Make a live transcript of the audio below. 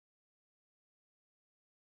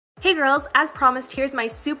Hey girls, as promised, here's my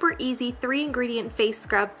super easy 3-ingredient face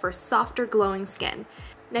scrub for softer glowing skin.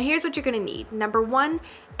 Now here's what you're gonna need. Number 1,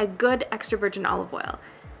 a good extra virgin olive oil.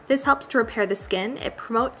 This helps to repair the skin, it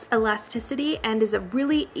promotes elasticity, and is a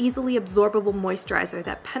really easily absorbable moisturizer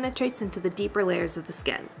that penetrates into the deeper layers of the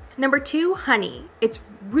skin. Number 2, honey. It's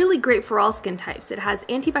really great for all skin types. It has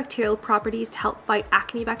antibacterial properties to help fight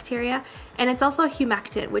acne bacteria, and it's also a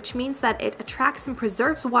humectant, which means that it attracts and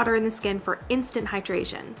preserves water in the skin for instant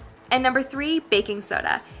hydration. And number 3, baking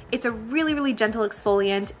soda. It's a really gentle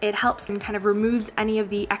exfoliant. It helps and kind of removes any of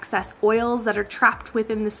the excess oils that are trapped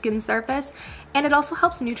within the skin surface, and it also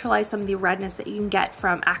helps neutralize some of the redness that you can get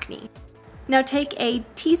from acne. Now take a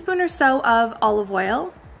teaspoon or so of olive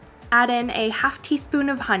oil, add in a half teaspoon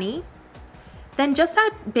of honey, then just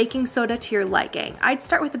add baking soda to your liking. I'd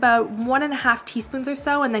start with about 1.5 teaspoons or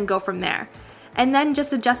so and then go from there. And then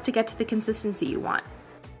just adjust to get to the consistency you want.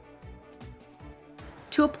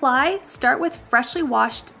 To apply, start with freshly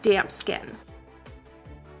washed, damp skin.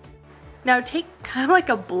 Now take kind of like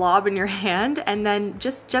a blob in your hand and then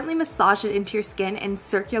just gently massage it into your skin in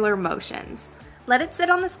circular motions. Let it sit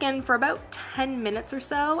on the skin for about 10 minutes or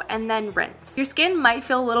so and then rinse. Your skin might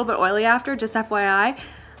feel a little bit oily after, just FYI.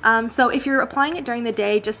 So if you're applying it during the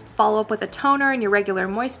day, just follow up with a toner and your regular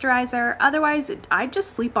moisturizer. Otherwise, I'd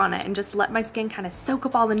just sleep on it and just let my skin kind of soak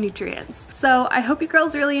up all the nutrients. So I hope you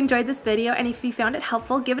girls really enjoyed this video, and if you found it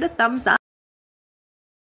helpful, give it a thumbs up.